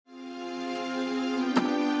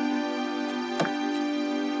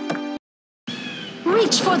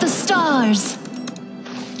Reach for the stars.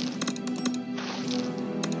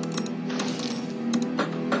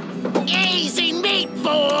 Easy meat,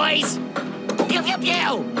 boys! Pew, pew,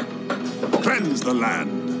 pew! Cleanse the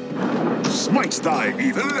land. Smite thy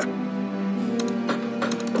evil.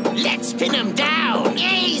 Let's pin 'em down!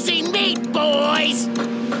 Easy meat, boys!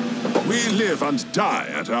 We live and die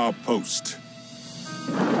at our post.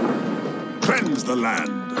 Cleanse the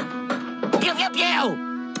land. Pew, pew,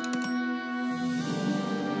 pew!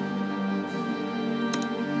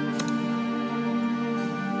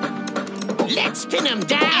 Let's pin 'em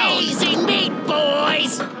down! Easy meat,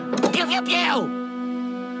 boys! Pew, pew, pew!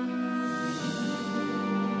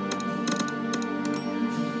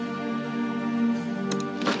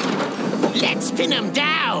 Let's pin 'em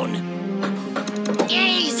down!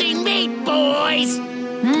 Easy meat, boys!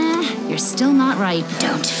 You're still not ripe.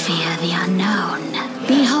 Don't fear the unknown.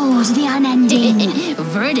 Behold the unending.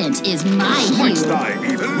 Verdant is my Smite hue. thy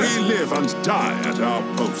evil. We live and die at our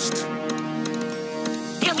post.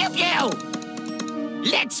 Pew, pew, pew!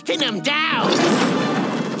 Let's pin 'em down!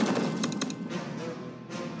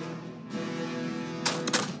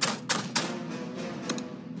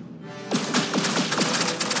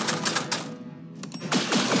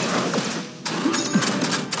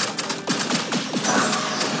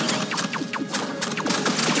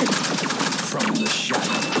 From the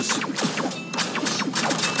shadows.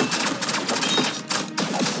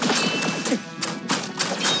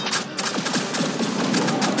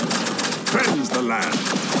 Cleanse the land.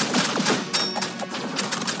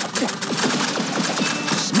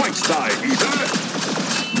 Smite thy evil.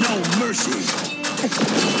 No mercy.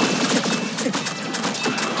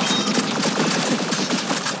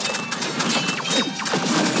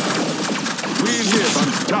 We live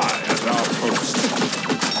and die at our post.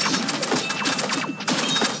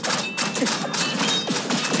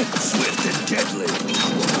 Swift and deadly.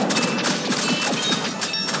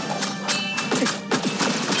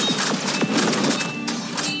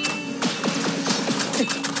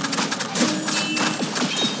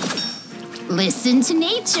 Listen to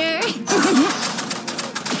nature.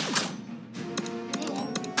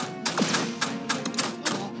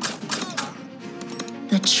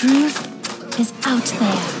 The truth is out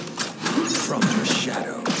there. From the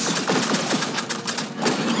shadows.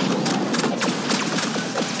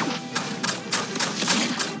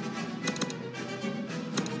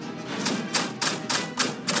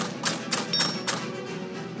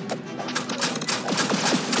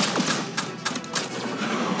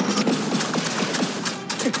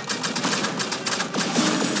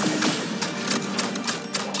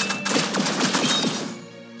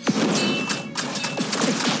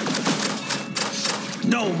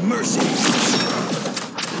 No mercy.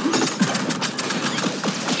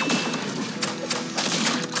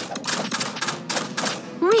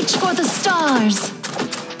 Reach for the stars.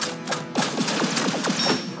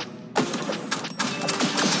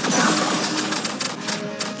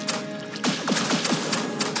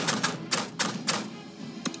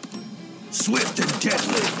 Swift and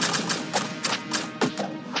deadly.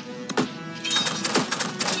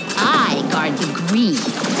 I guard the green.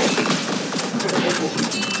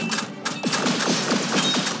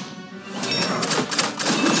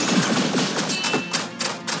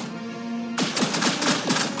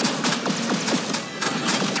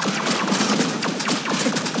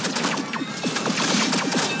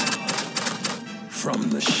 From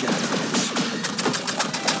the shadows.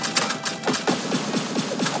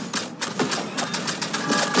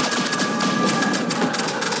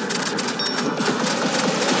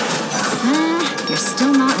 You're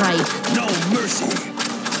still not ripe. No mercy.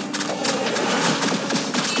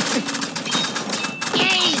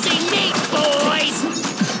 Easy meat, boys!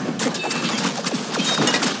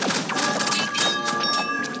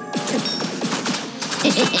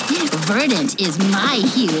 Verdant is my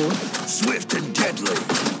hue. Swift and deadly.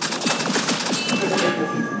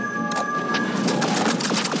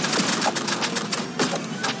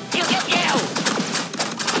 Pew, pew, pew!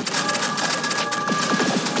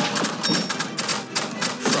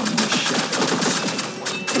 From the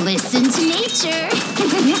shadows. Listen to nature.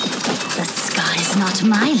 The sky is not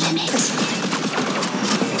my limit.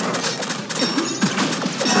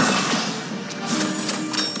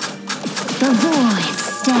 The void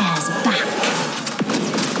stares back.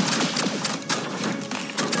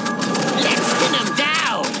 Let's pin 'em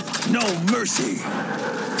down! No mercy.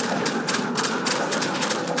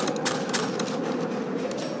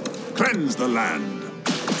 Cleanse the land.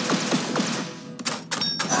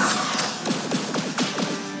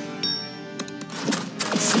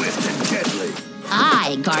 Swift and deadly.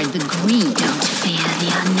 I guard the green. Don't fear the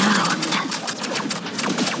unknown.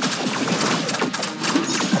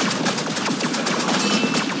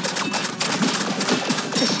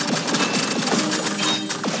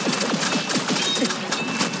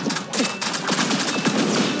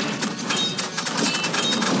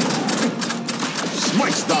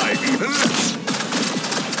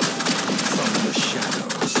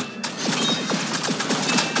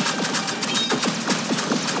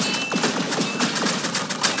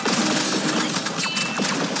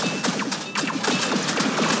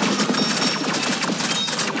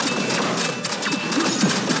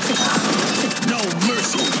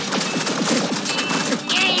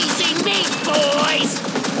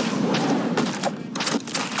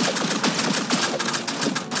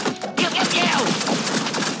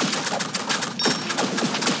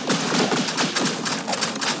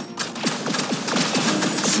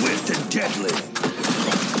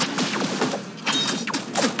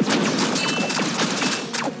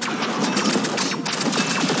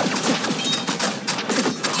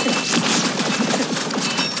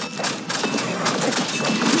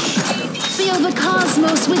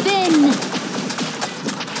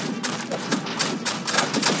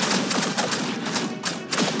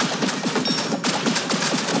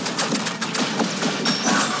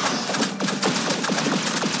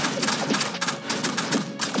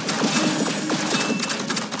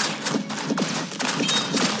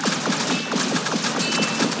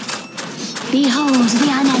 Behold the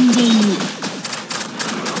unending.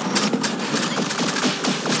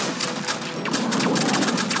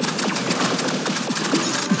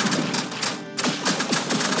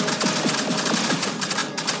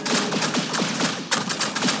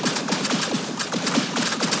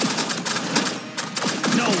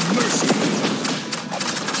 No mercy.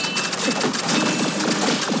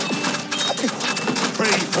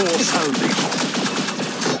 Pray for salvation.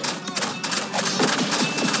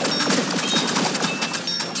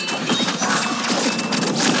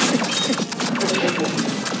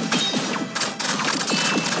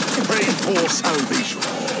 Pray for salvation.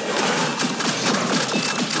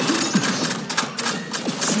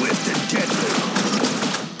 Swift and deadly.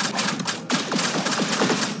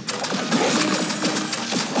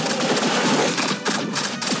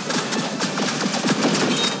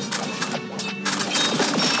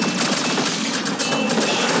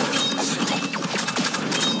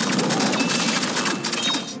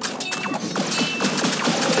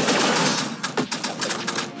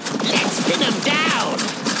 Let's pin him down!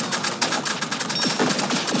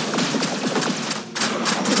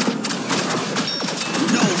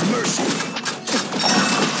 No mercy.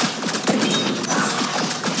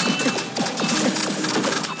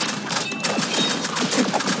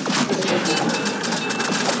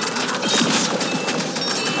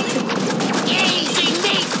 Easy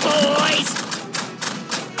meat, boys!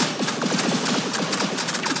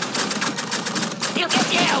 He'll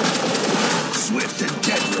get you! Swift and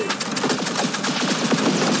deadly.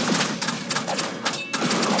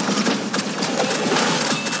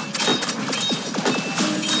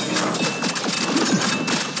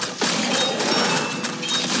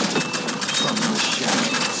 From the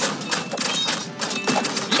shadows.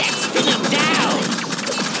 Let's pin him down!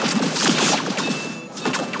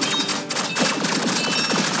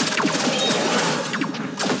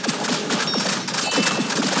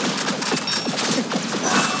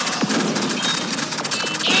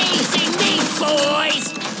 Easy meat, boys!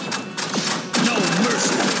 No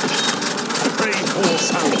mercy. Pray for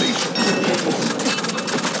salvation.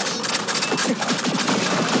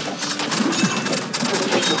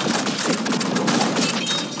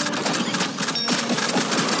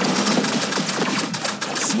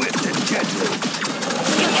 Swift and deadly.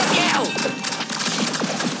 He'll get you!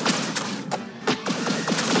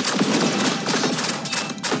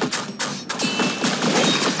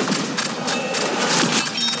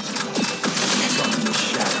 From the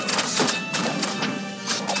shadows.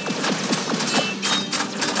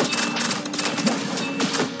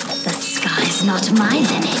 The sky's not my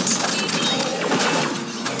limit.